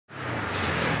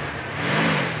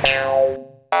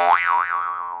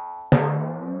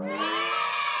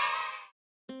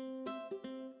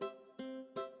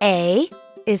A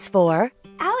is for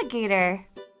alligator.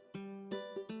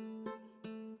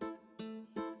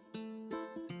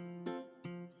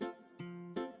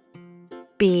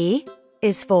 B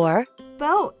is for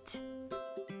Boat.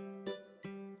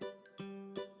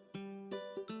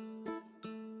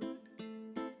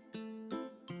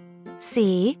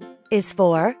 C is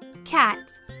for Cat.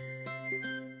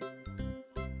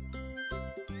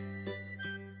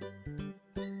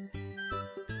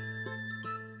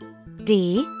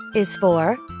 D is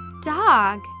for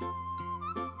Dog.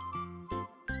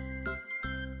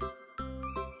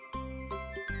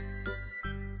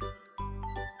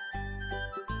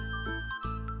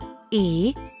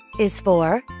 E is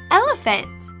for Elephant.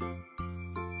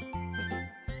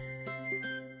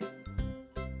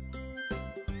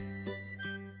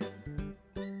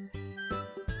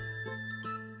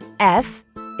 F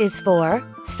is for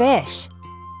fish.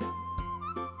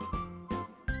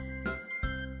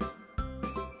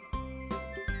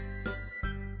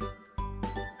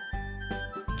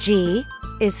 G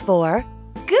is for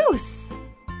Goose.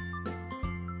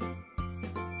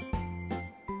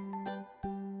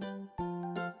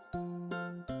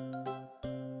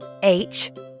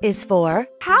 H is for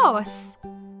House.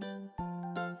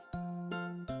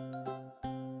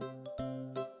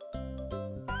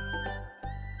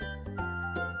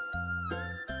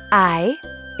 I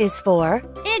is for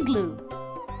Igloo.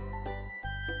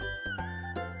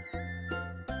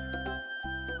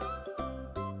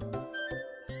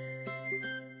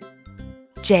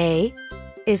 J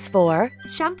is for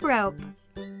Jump rope.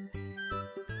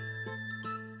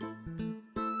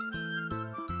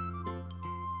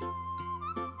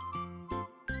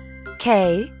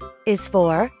 K is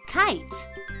for Kite.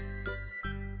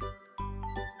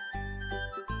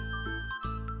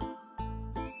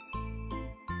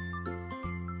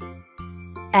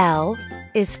 L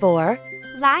is for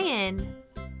Lion.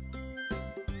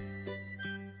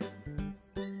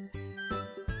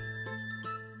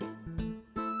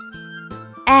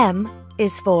 M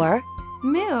is for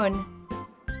Moon.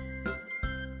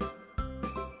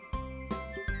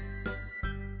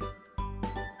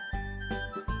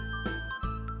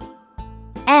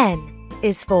 N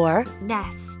is for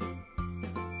Nest.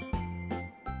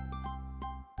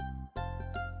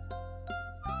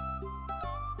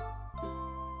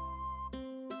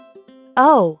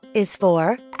 O is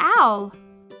for Owl.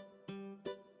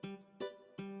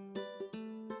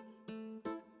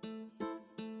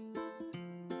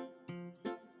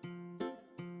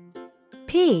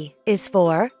 P is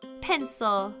for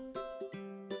Pencil.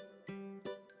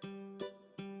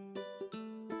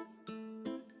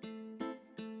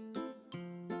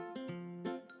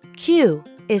 Q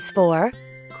is for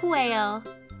Quail.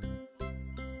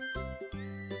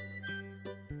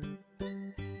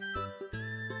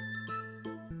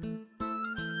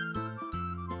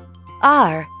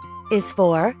 R is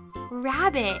for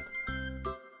Rabbit.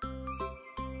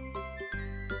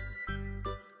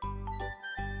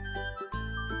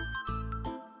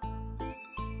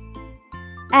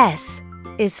 S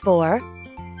is for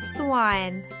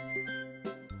Swan.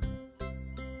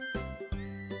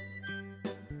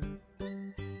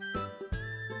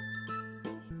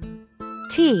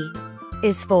 T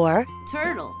is for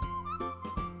Turtle.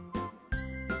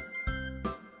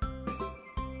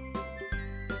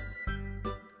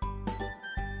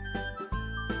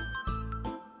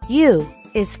 U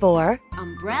is for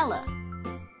Umbrella.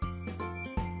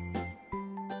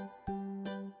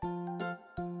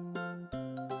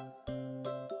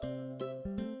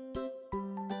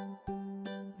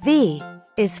 V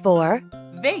is for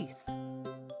Vase.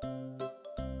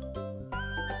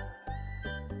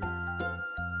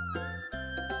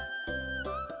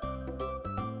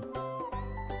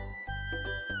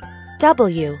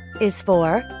 W is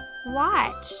for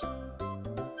Watch.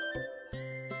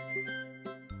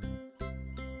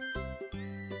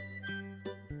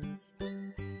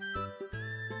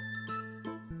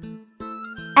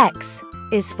 X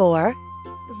is for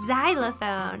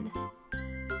Xylophone.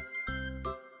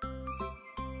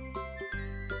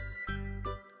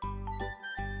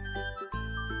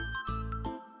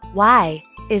 Y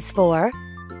is for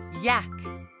Yak.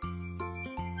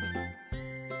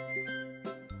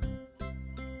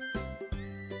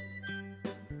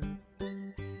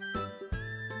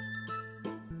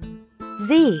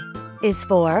 Z is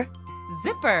for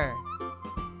Zipper.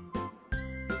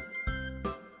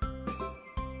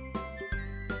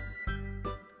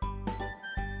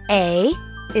 A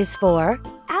is for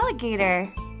Alligator.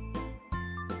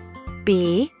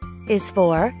 B is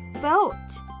for Boat.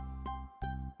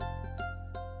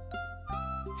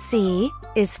 C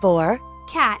is for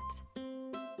cat.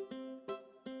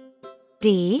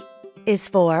 D is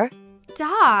for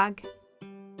Dog.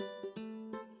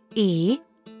 E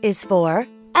is for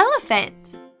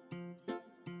Elephant.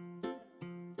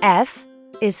 F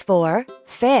is for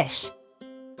fish.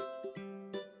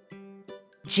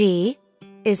 G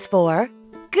is for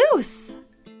Goose.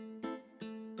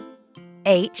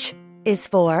 H is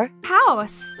for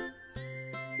House.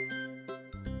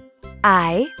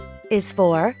 I is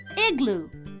for Igloo.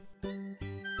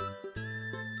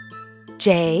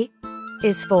 J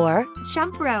is for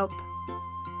Jump rope.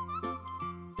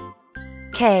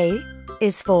 K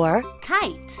is for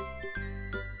Kite.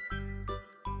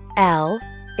 L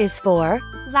is for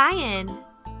Lion.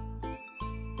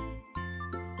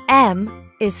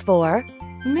 M is for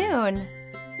Moon.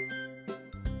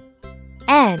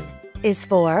 N is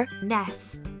for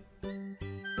Nest.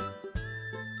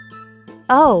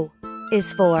 O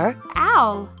is for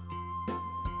Owl.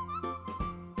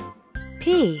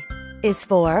 P is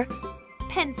for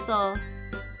Pencil.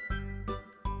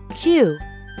 Q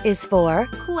is for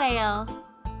Quail.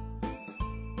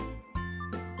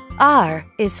 R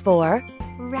is for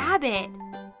Rabbit.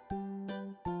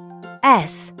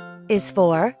 S is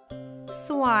for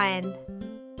Swan.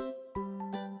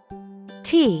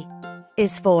 T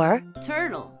is for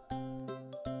Turtle.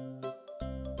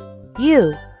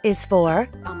 U is for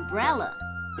Umbrella.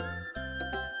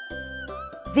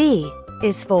 V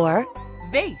is for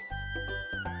Vase.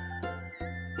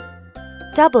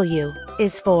 W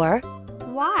is for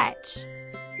Watch.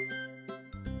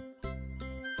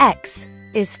 X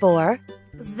is for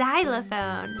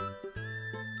Xylophone.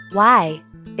 Y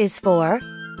is for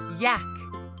Yak.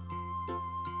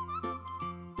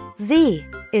 Z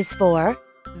is for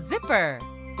Zipper.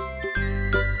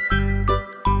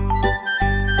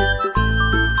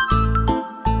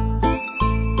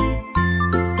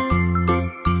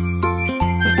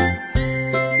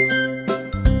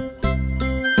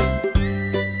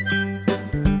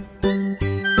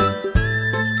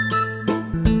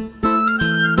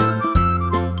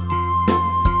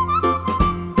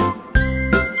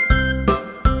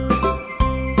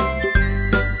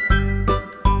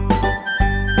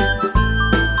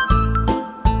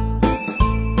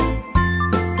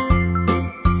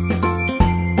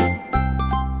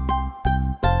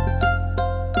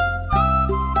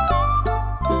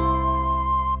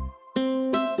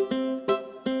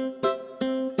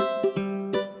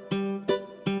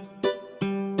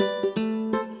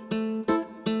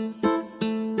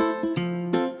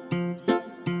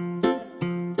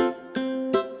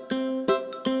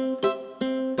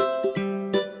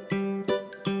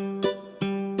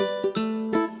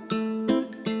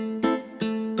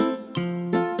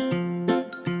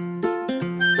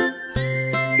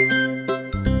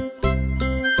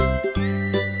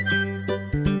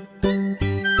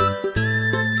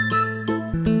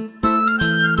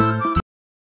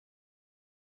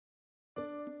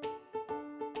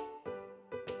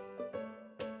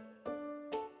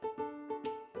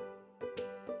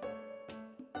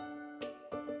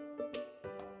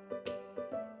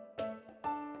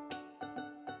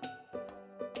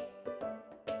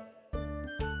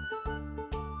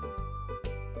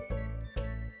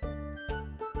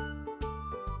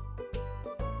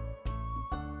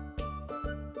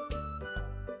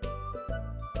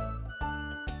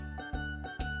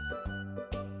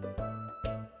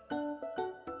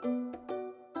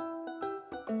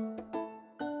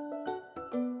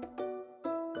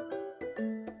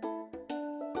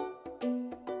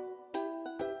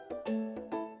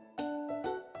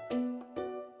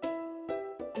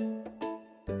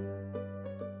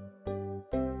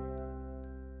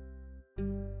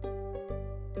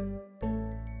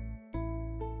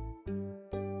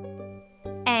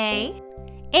 A.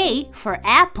 A for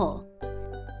apple.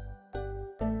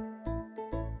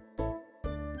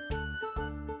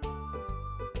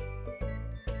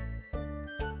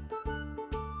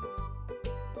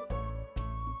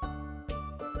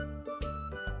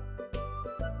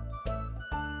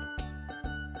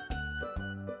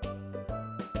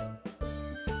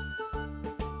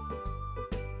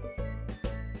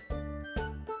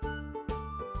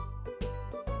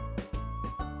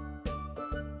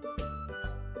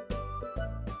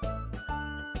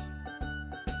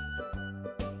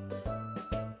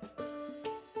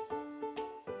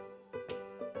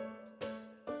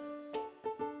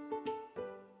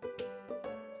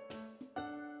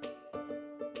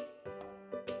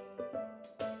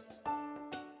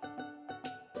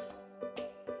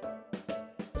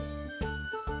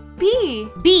 B.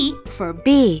 B for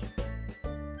B.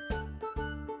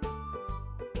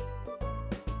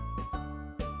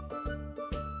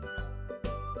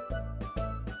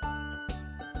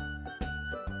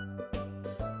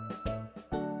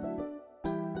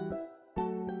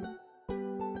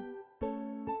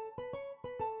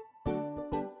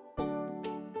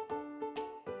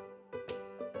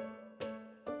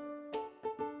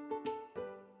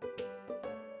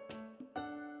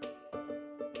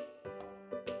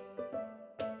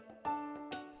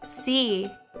 C.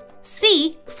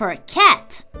 C for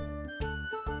cat.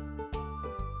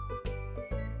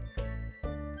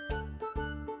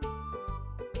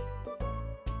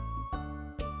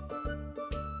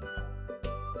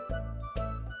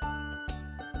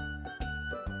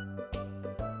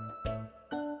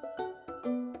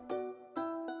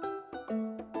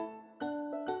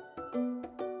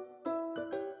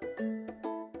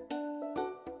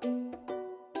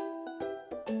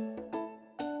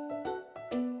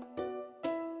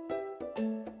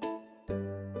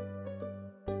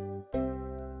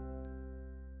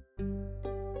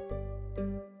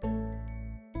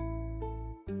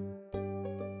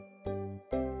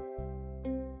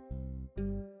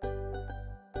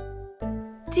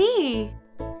 D.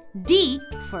 D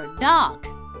for dog.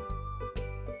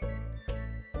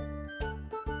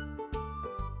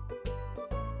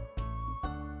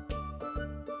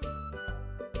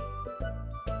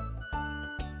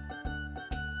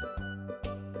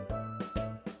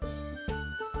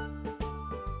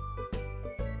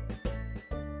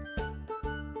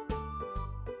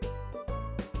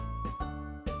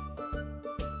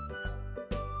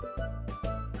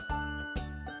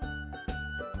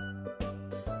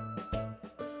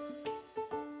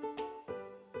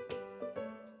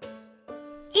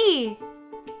 E.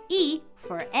 E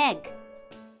for egg.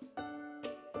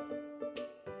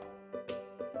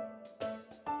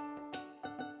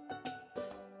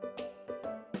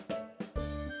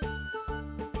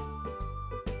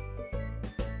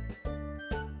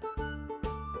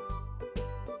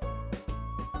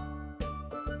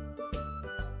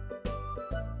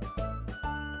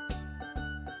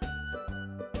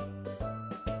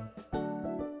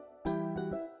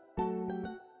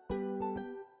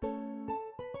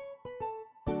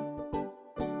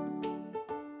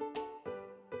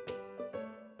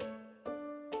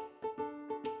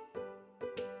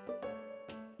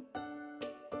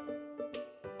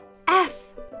 F.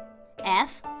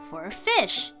 F for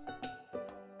fish.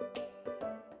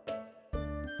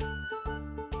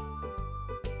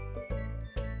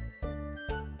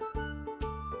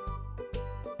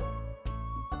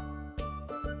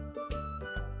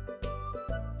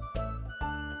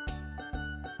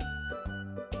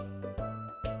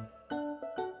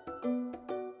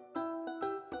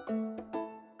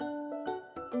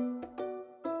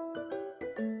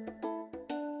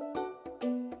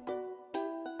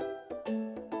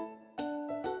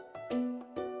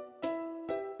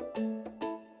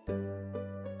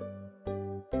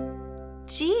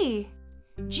 G.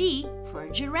 G for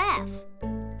giraffe.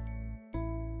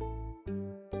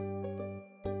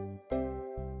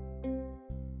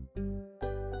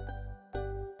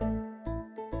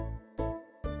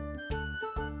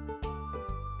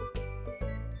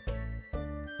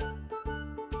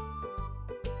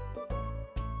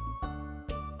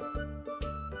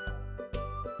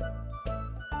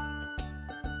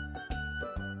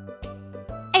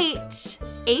 H.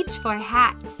 H for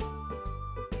hat.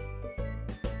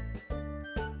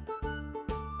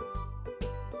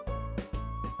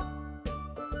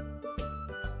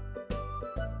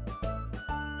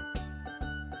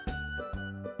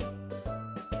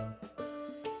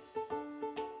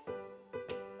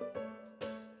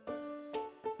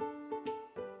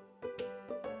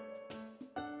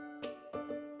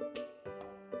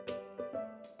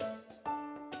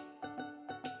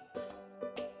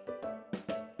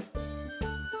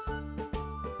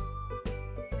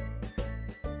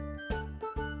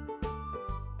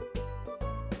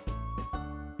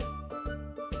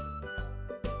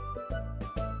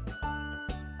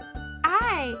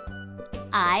 I.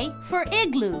 I for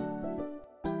igloo.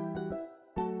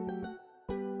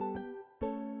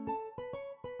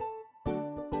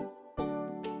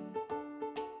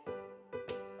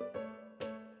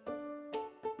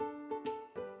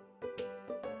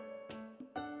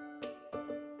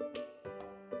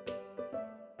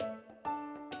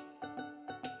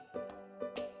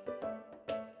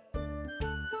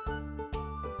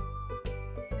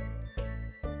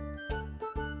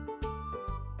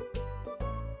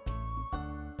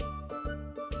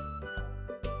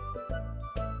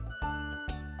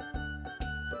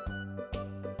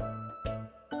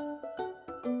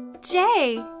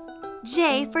 J.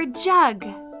 J for jug.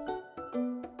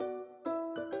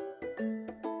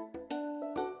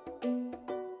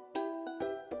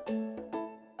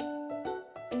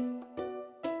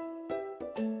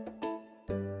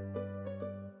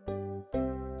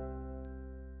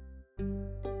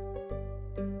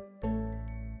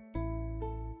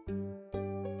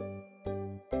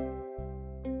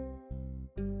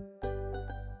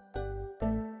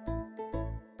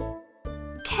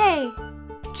 K.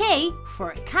 K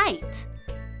for kite.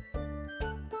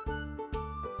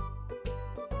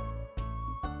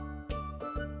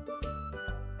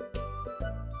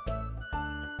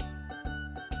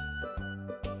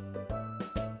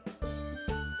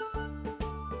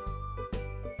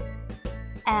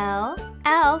 L.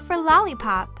 L for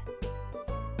lollipop.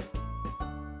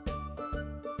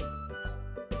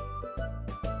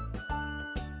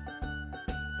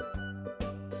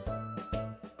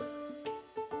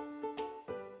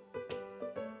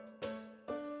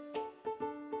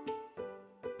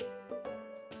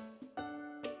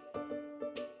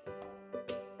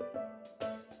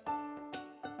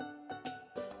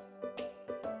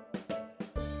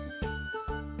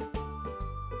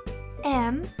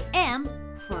 M. M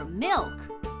for milk.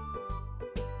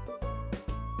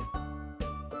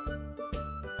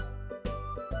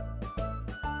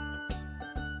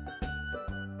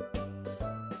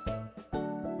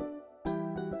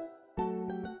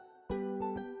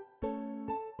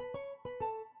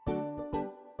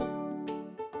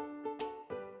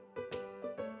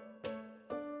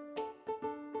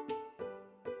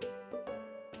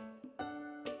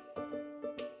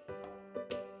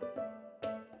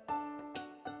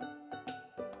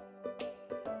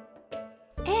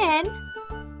 N.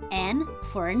 N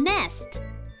for nest.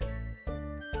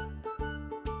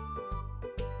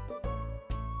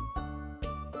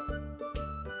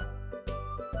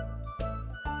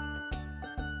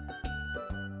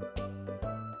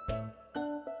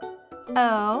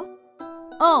 O.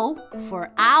 O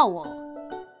for owl.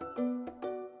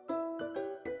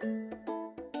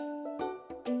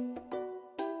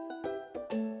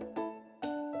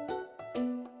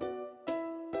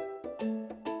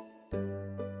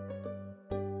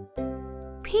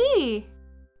 P.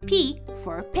 P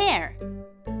for pear.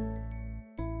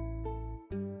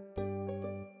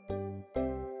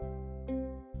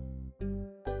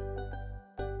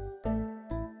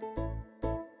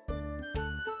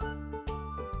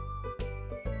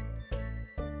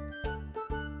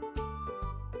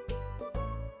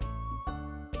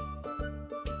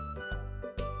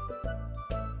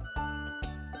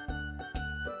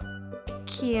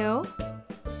 Q.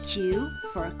 Q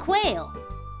for quail.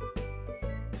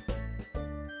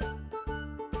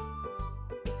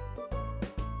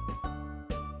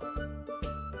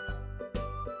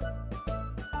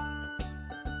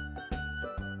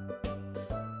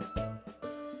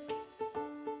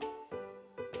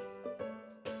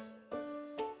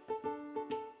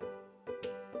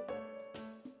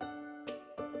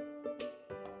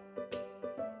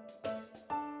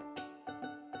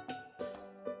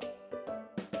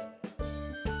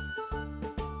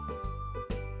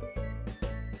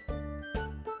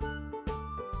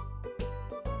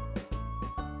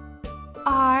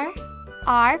 R.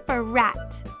 R for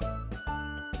rat.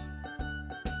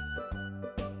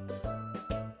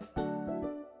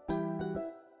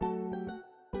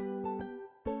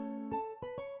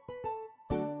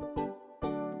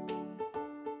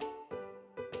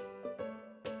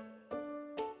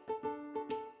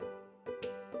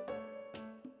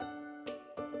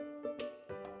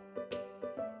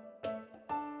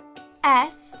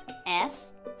 S.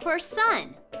 S for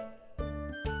sun.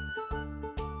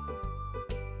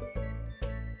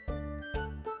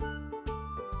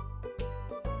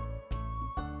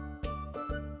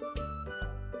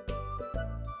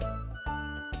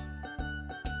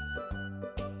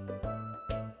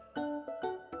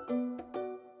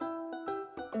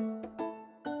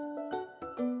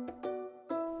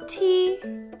 T.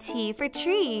 T for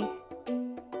tree.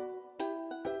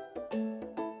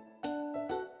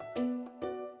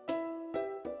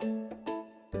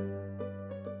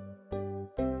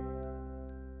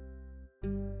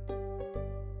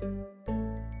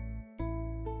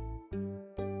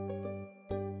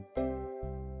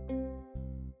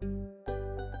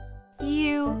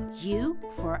 U. U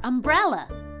for umbrella.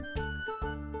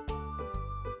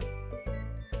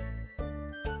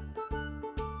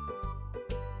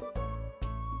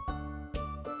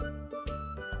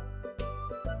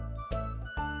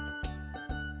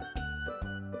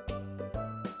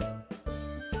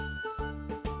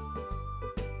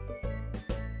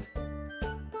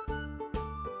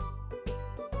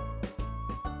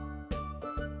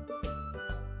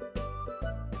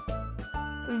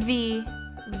 V.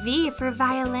 V for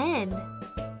violin.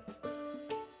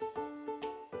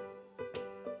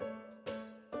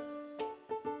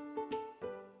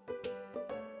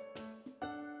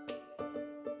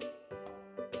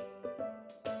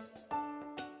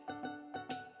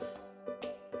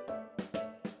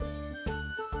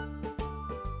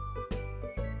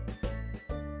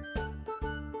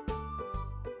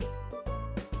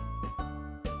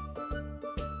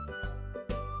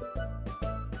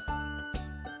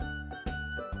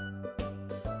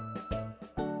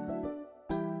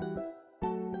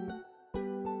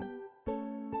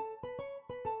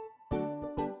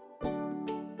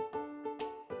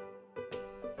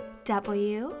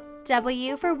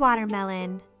 W for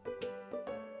watermelon.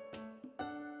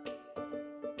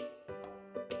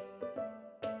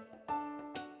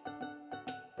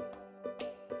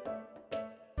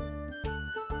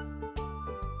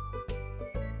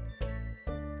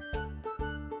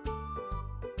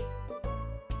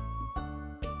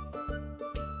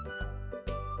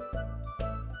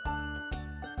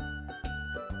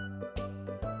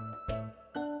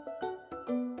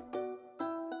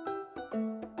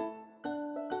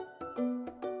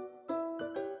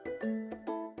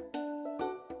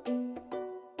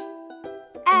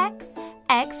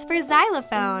 X for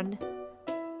xylophone.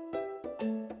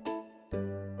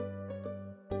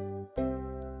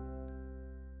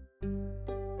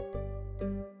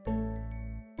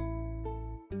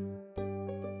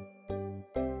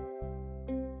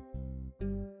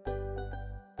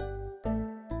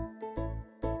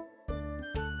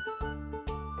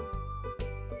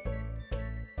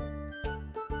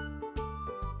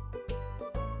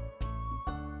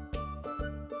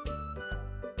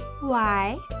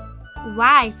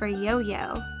 Y for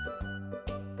yo-yo.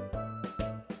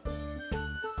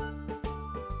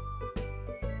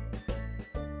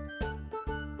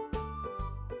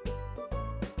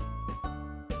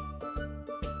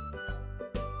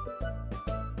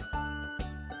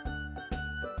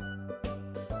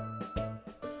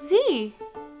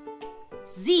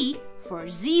 Z for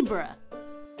zebra.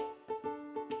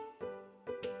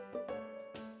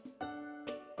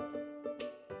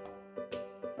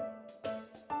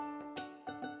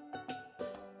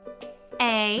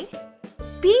 A,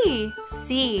 B,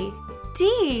 C,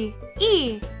 D,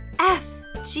 E, F,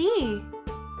 G,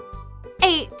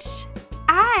 H,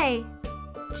 I,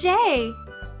 J,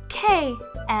 K,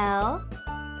 L,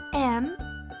 M,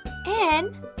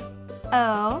 N,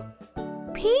 O,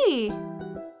 P,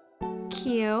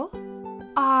 Q,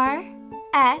 R,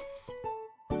 S,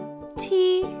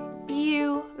 T,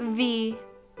 U, V,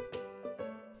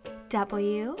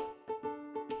 W,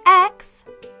 X,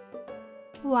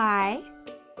 Y,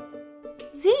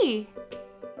 Z.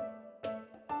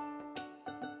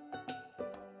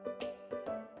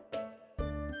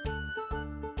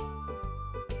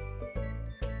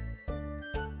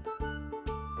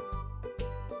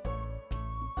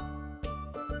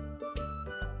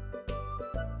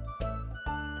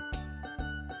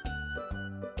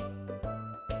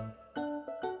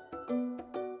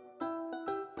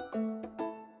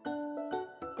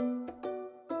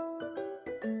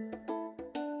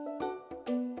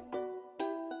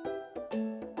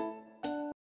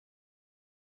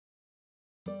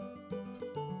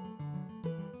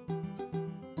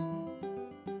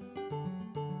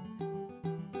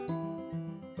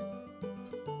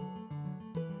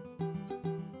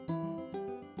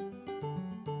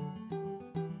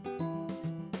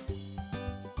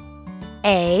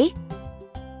 A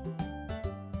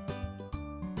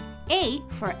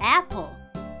for apple.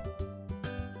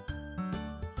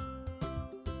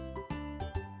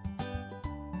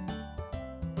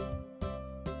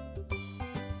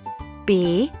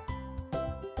 B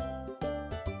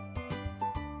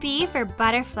B for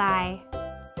butterfly.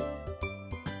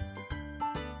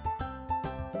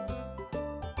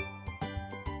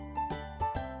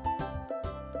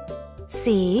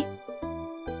 C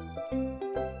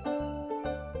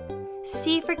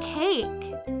C for cake.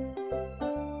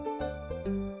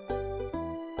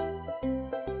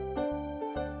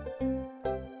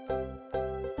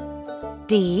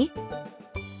 D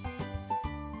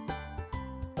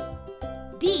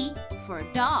D for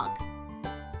dog.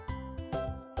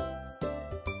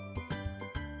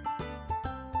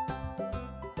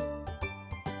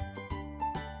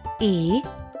 E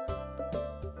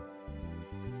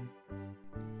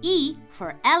E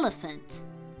for elephant.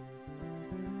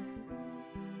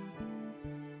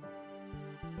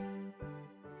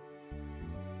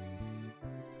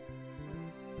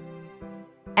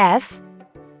 F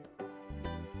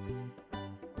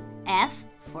F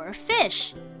for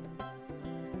fish.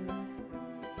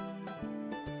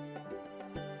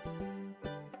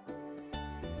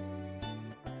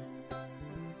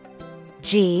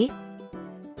 G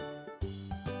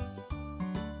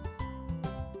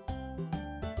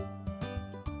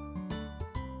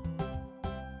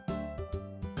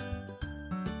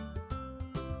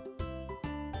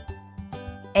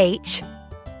H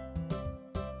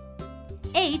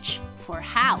H for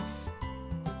house.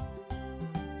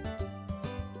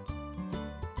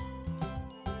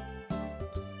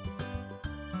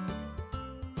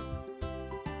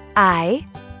 I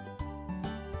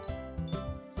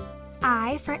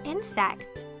I for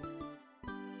insect.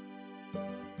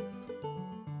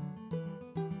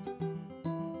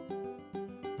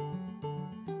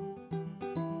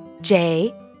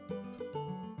 J,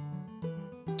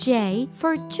 J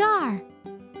for jar.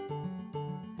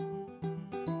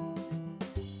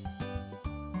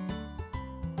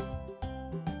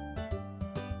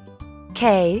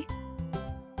 K,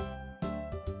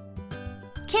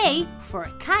 K for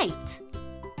kite.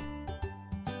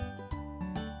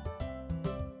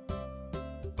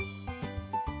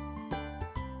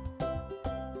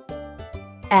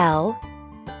 L,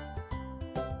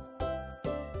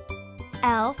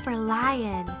 L for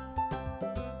lion.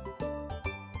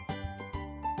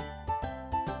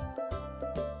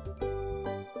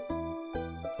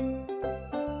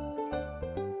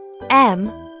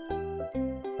 M,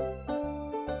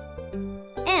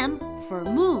 M for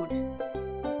moon.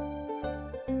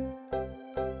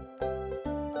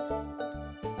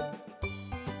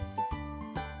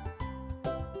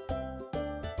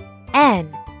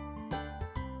 N,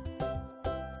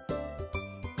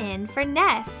 N for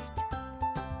nest.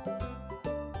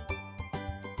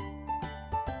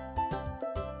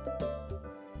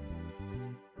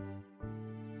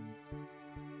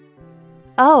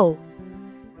 O,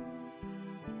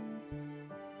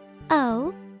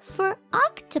 O for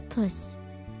octopus.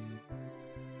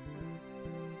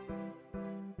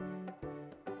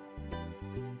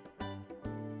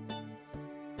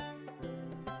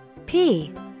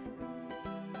 P,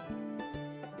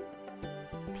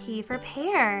 P for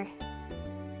pear.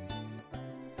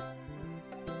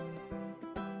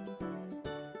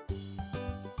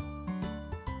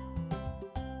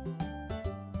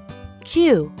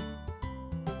 Q,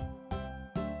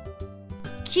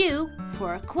 Q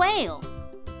for quail.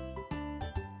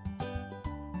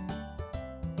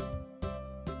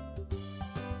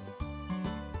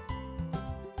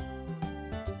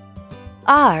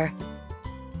 R,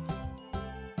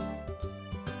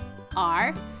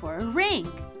 R for ring.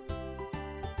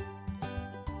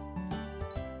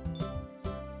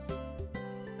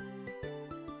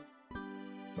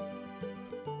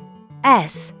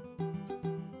 S,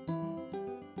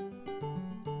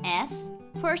 S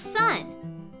for sun.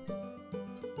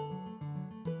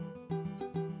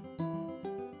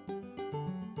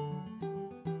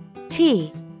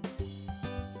 T,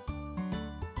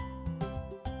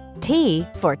 T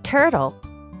for turtle.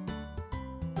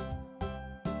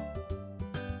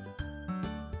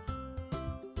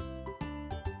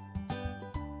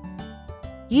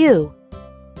 U,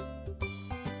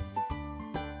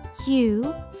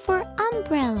 U for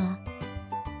umbrella.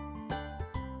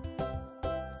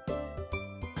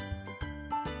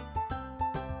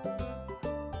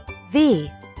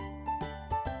 V,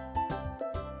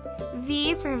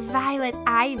 V for violet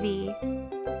ivy.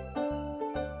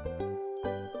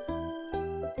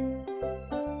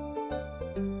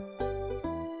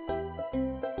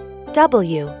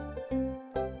 W,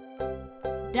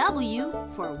 W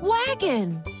for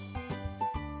Wagon.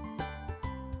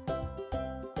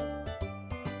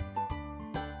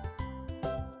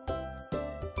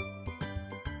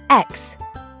 X,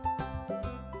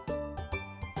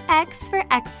 X for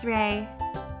x-ray.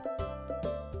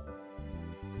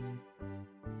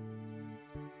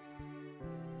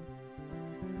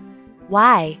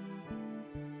 Y,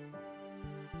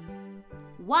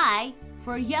 Y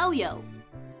for yo-yo.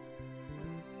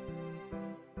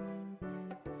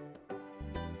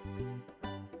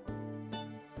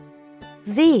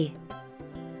 Z,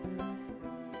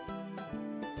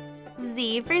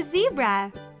 Z for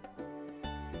zebra.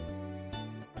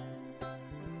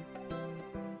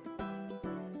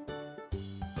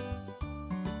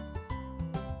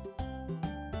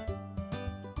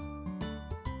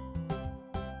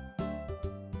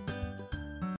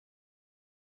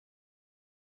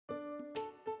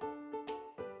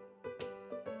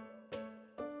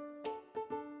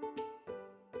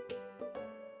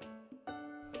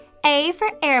 A for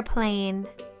airplane.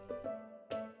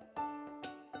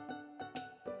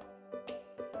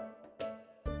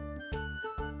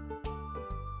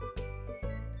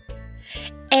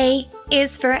 A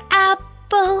is for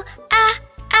apple.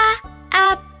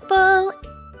 Apple.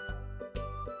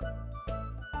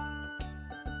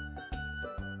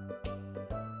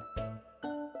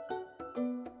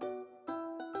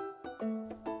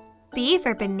 B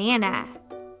for banana.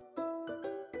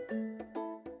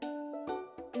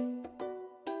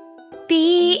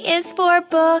 B is for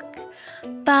book.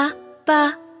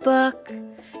 Book.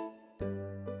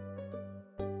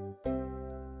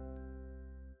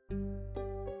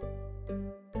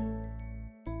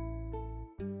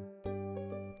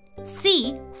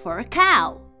 C for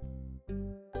cow.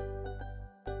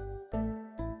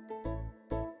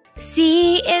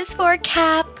 C is for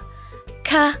cap.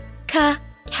 Cap.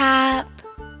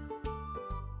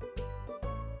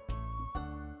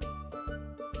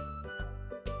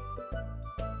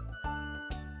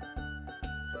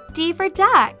 D for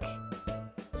duck.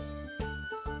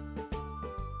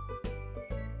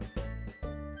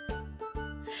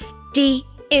 D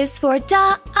is for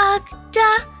dog,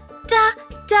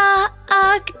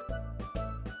 dog.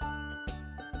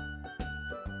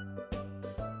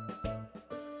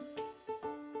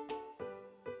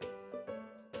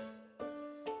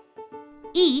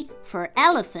 E for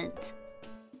elephant.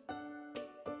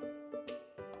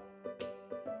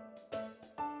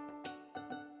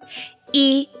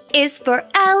 E is for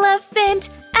elephant,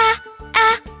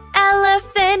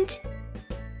 elephant.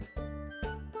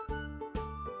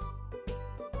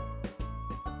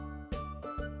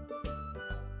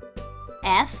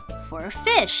 F for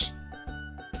fish.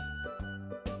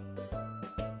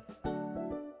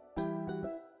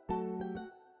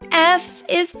 F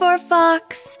is for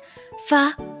fox,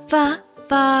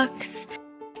 fox.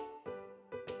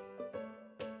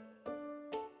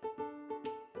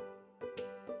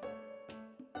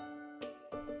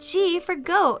 G for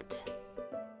goat.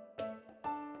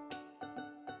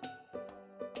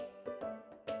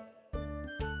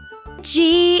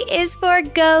 G is for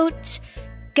goat,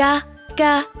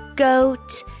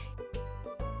 goat.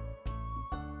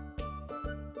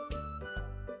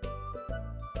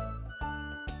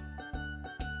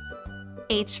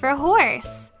 H for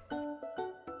horse.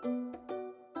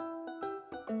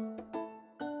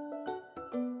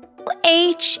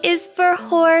 H is for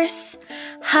horse,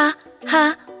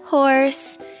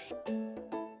 horse.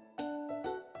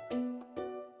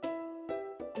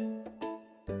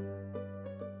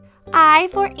 I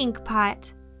for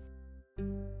inkpot.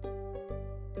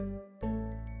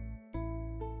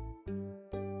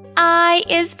 I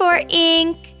is for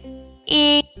ink,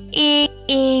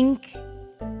 ink.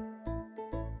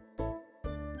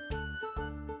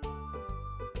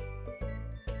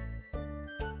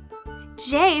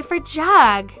 J for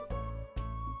jug.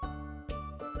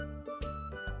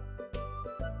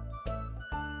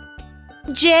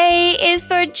 J is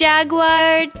for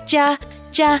jaguar,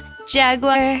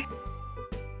 jaguar.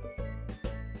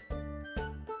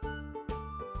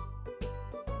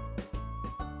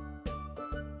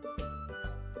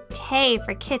 K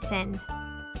for kitten.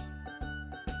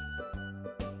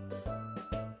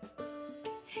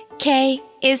 K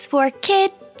is for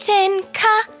kitten,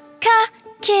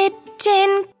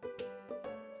 kitten.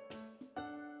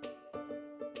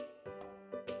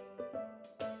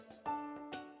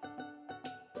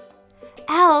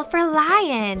 L for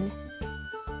lion.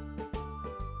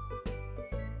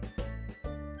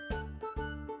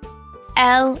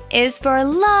 L is for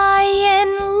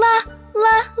lion,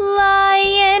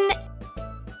 lion.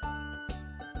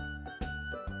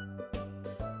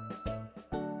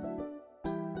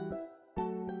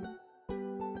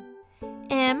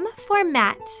 M for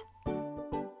mat.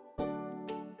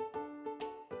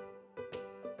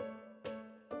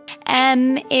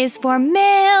 M is for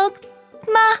milk,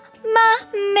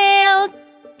 milk.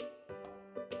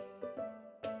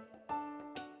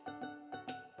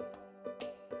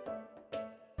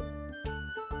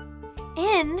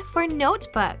 N for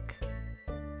notebook.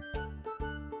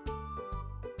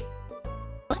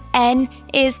 N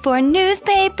is for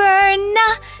newspaper,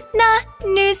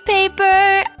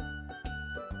 newspaper.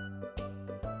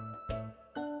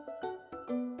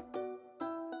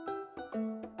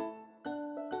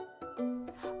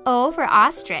 O for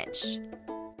ostrich.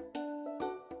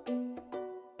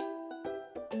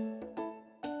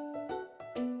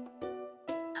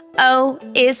 O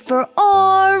is for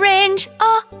orange,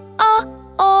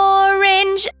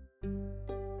 orange.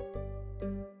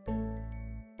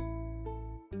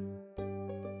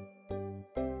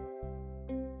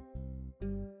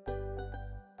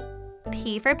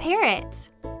 P for parrot.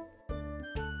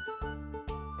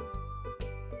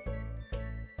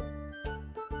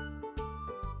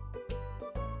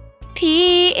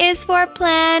 P is for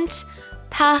plant,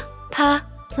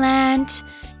 plant.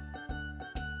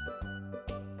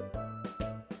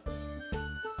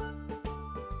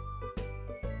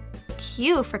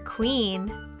 Q for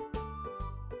queen.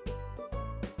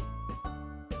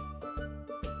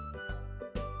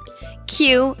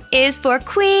 Q is for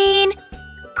queen,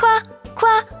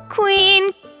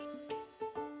 queen.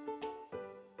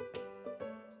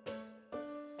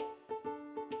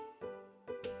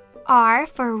 R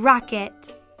for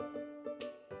rocket.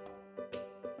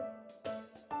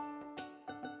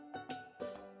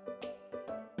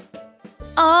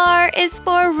 R is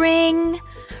for ring,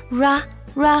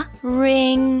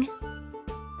 ring.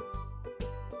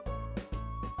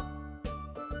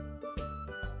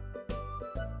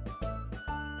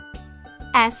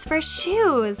 S for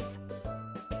shoes.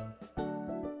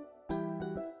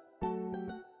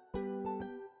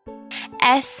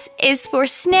 S is for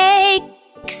snake.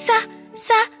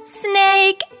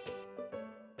 Snake.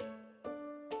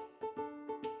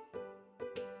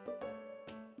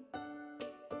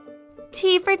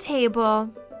 T for table.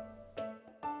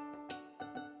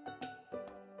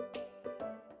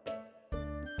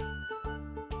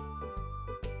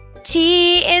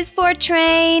 T is for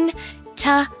train.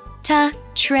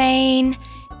 Train.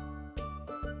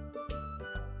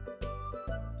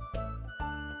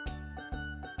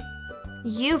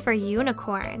 U for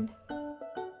unicorn.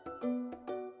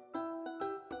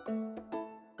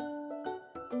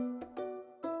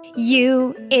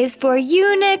 U is for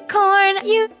unicorn.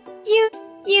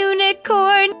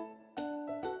 Unicorn.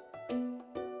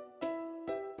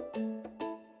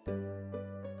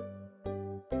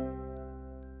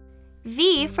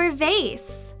 V for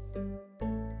vase.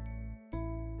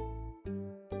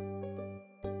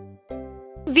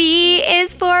 V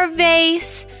is for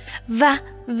vase.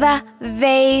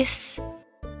 Vase.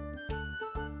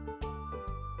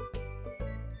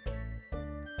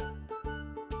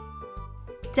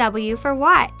 W for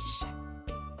watch.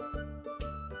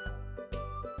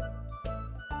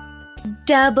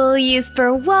 W's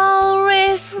for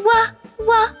walrus.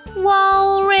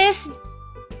 Walrus.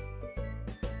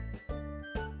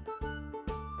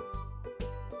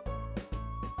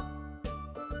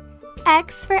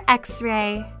 X for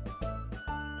X-ray.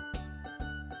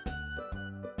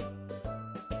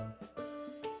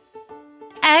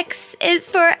 X is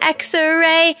for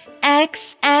X-ray.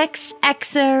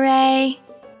 X-ray.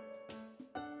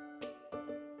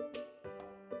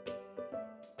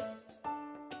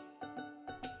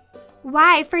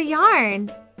 Y for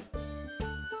yarn.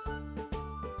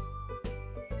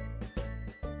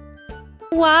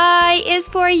 Y is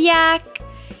for yak.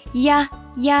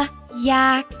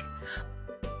 Yak.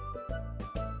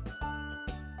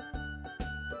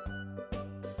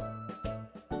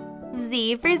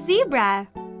 Z for zebra.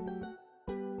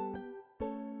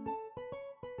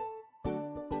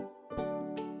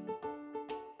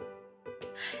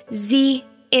 Z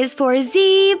is for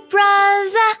zebra.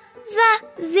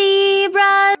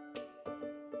 Zebra.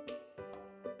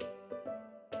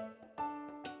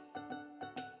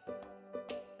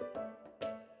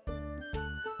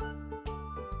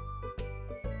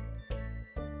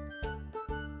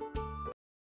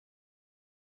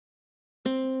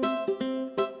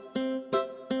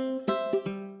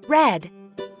 Red.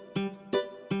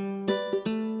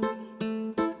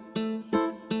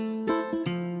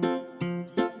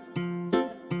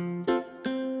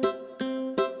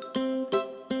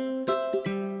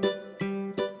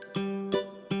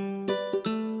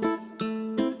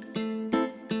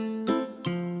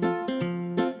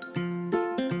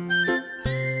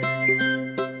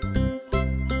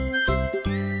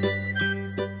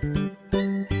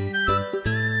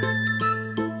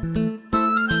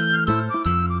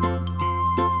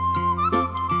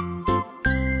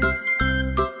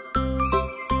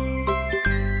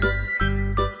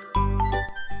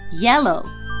 Yellow.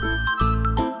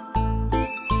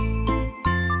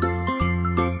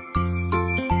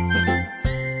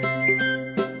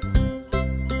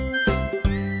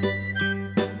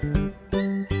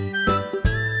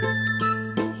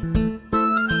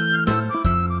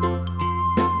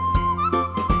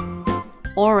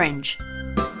 Orange.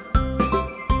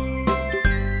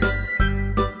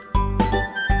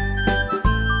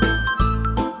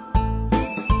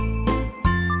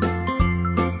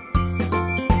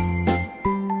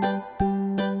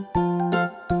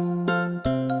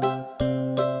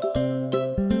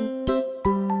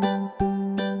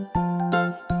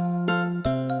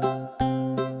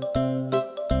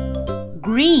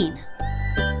 Green.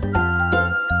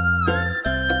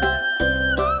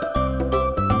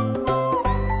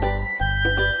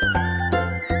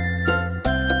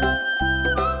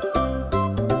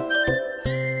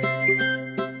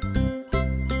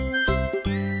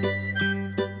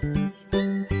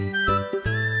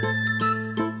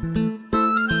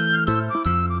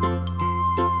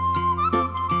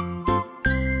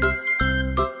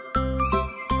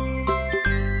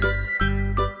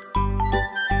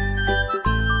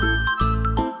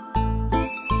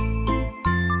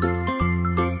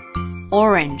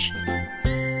 Orange.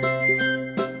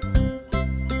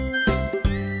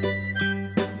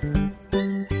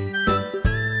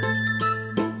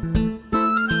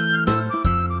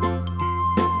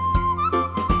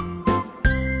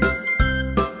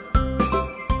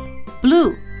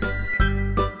 Blue.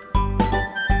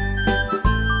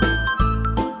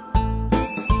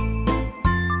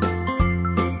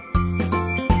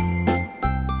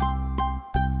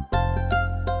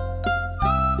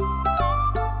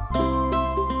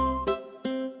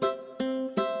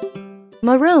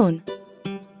 Maroon.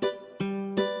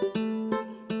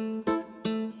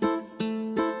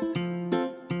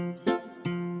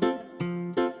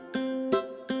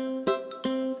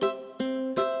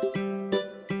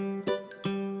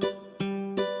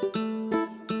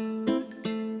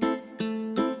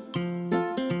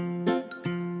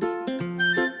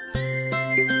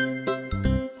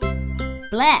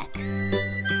 Black.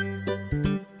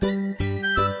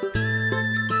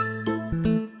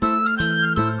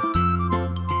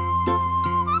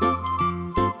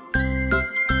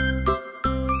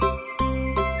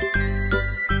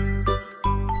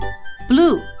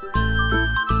 Blue.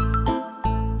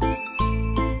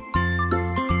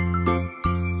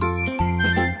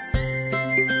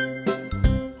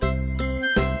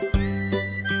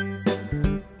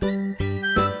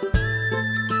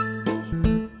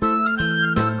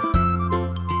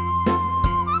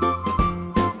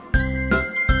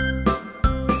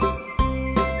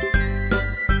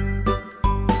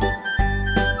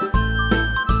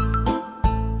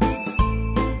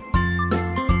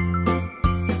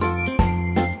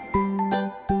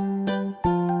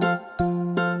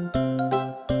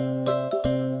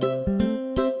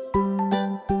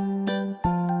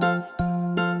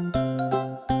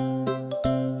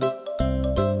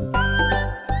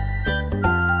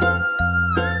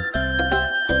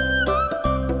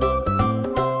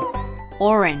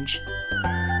 Orange.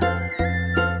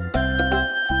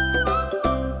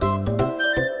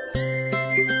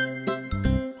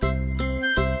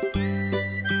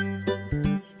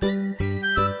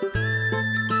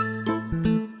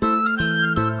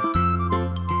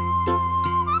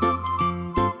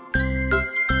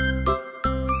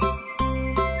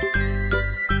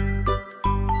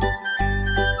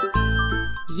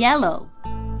 Yellow.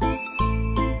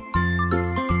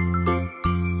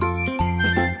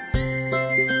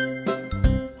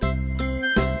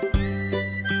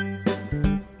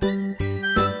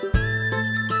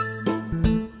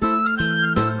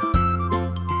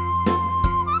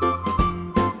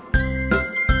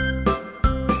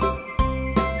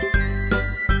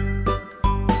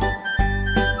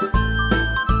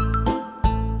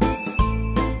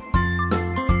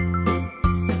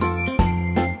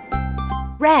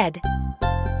 Red.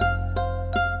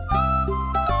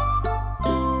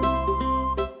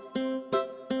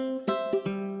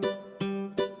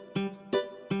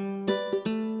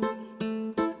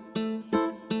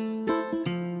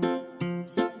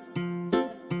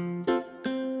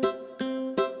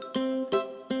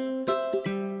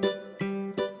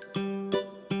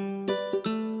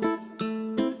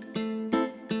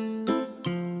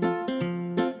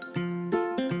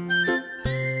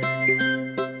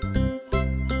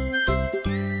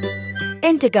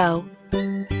 Indigo.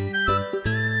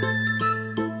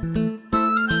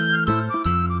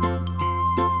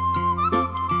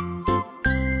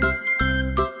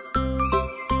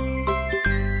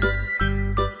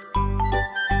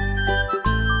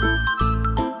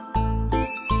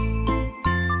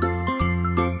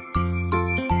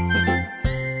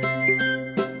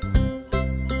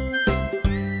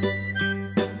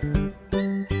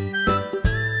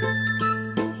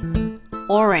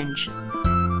 Orange.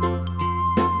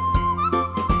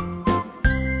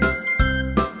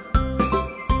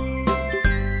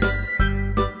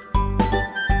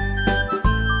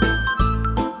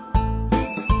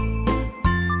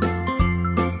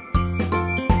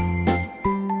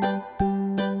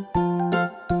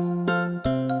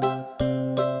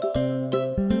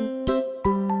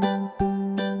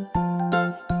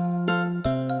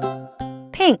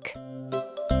 Pink.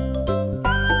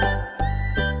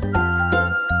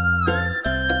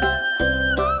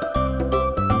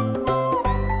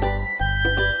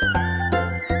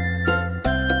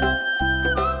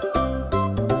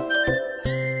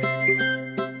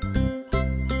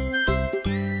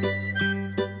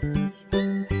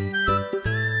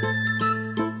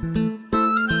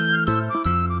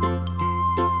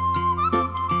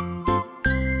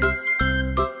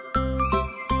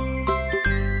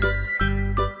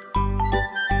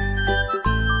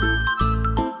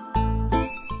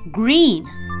 Green.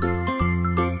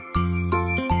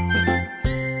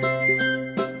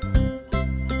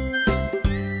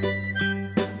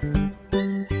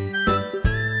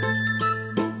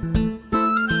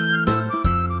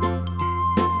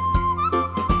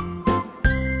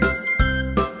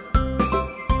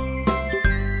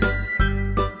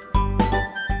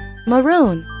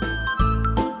 Maroon.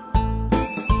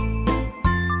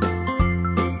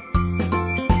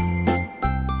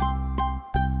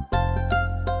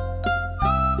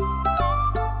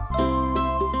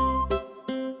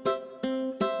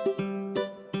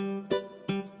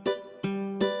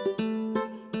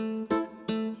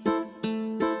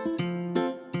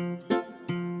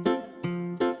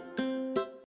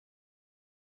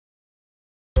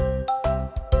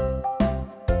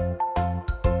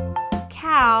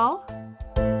 Cow.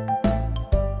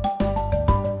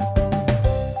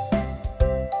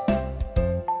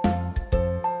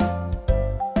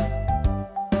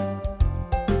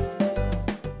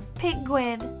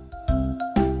 Penguin.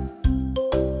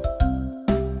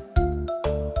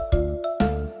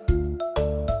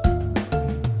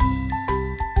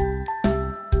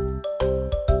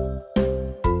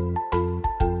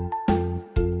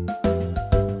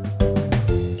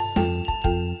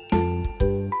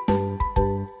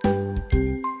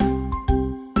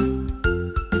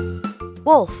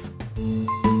 Wolf.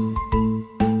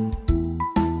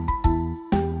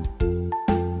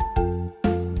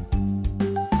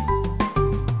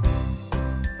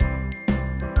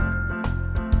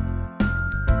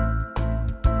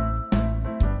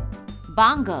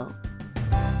 Bongo.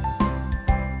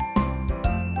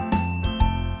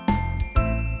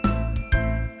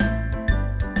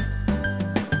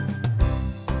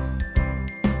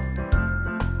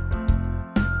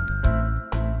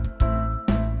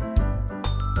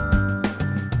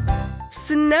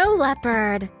 Snow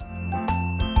leopard.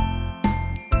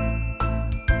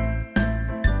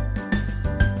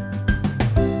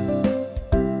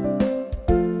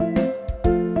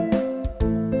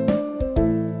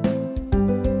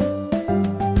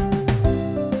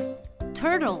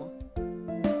 Turtle.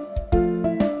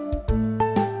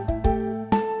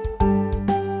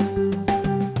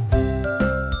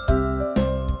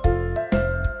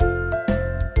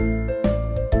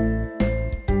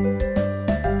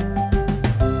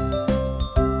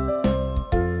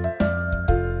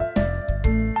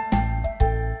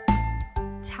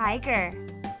 Tiger.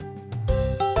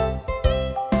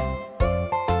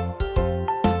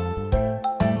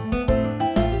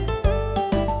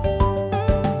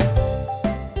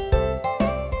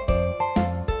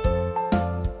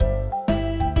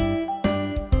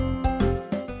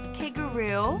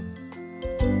 Kangaroo.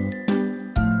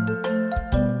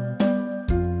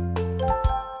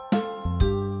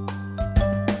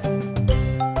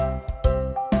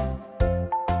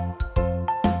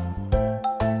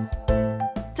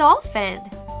 Dolphin.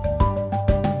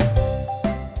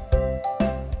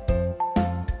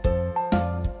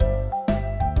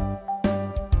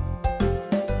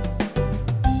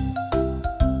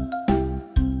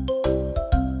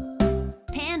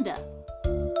 Panda.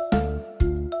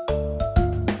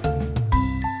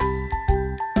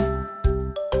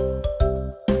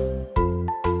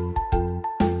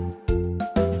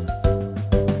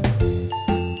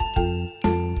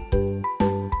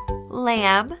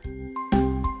 Lamb.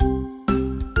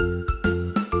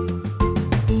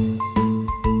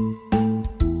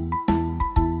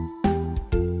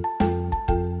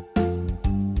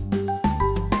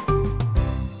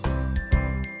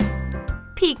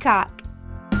 Peacock.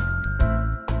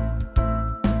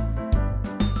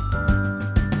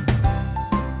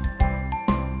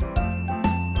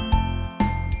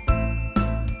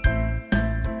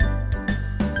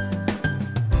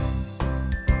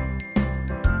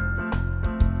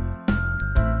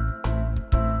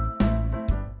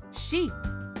 Sheep.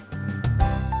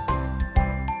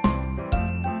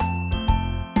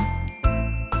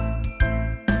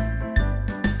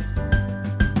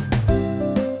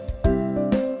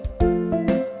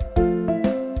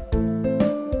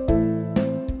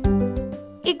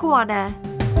 Iguana.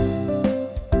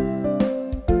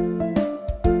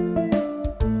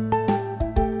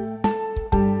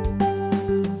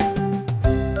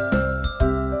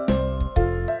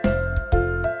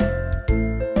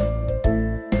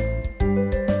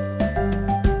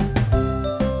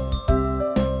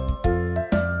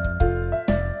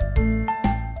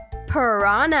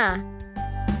 Piranha.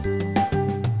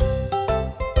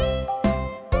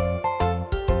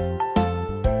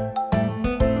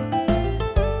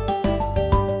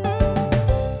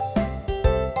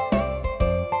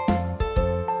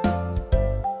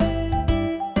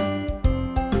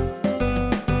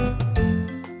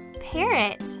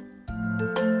 Parrot.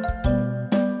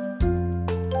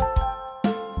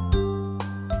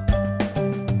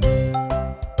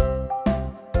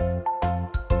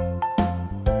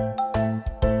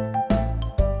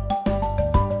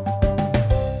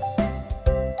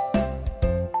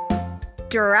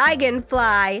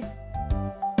 Dragonfly.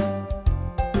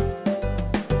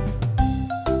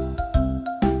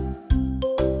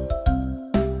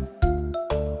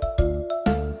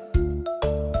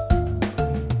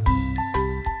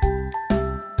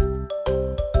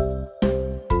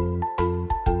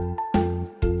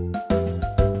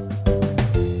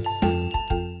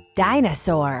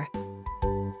 Dinosaur.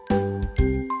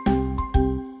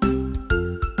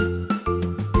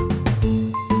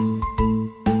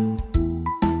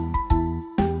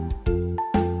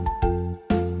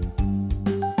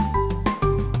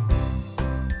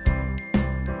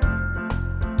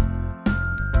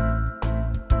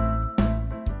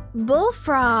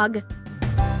 frog.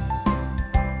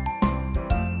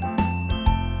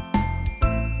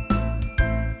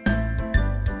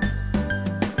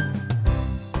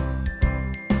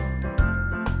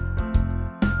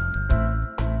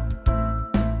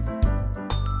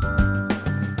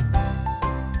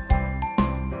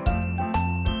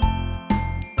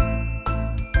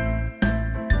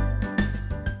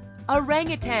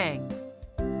 Orangutan.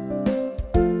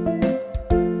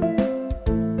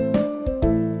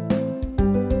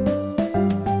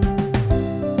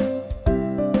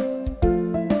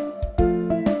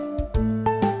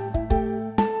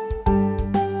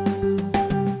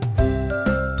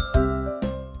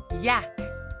 Yak.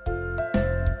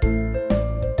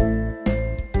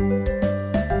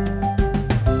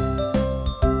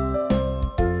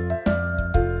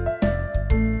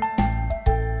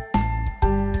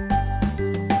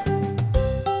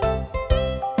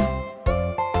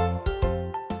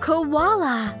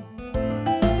 Koala.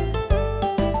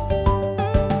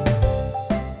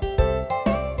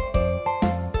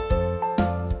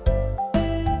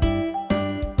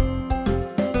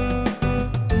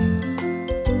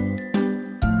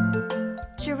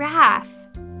 Giraffe.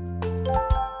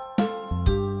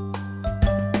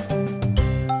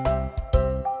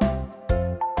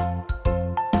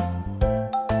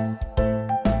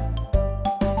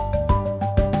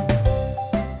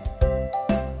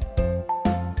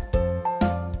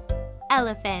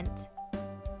 Elephant.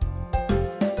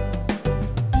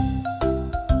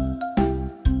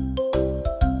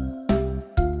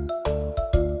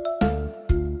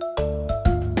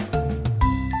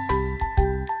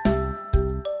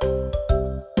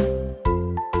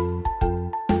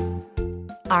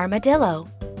 Armadillo.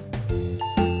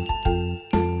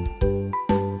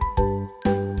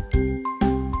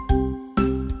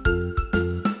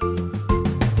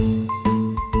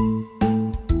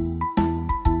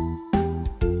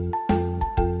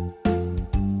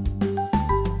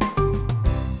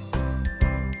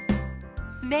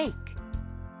 Snake.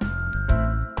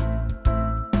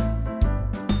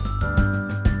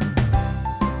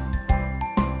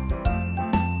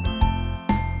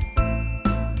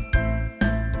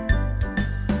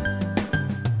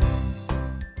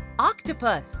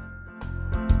 Octopus.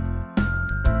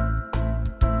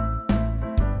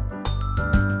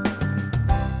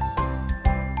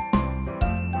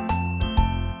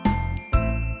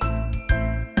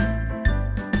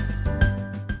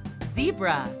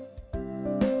 Zebra.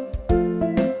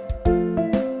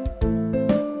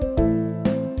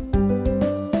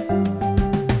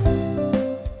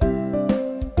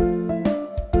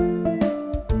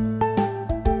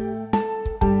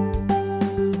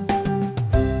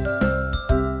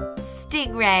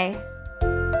 Stingray.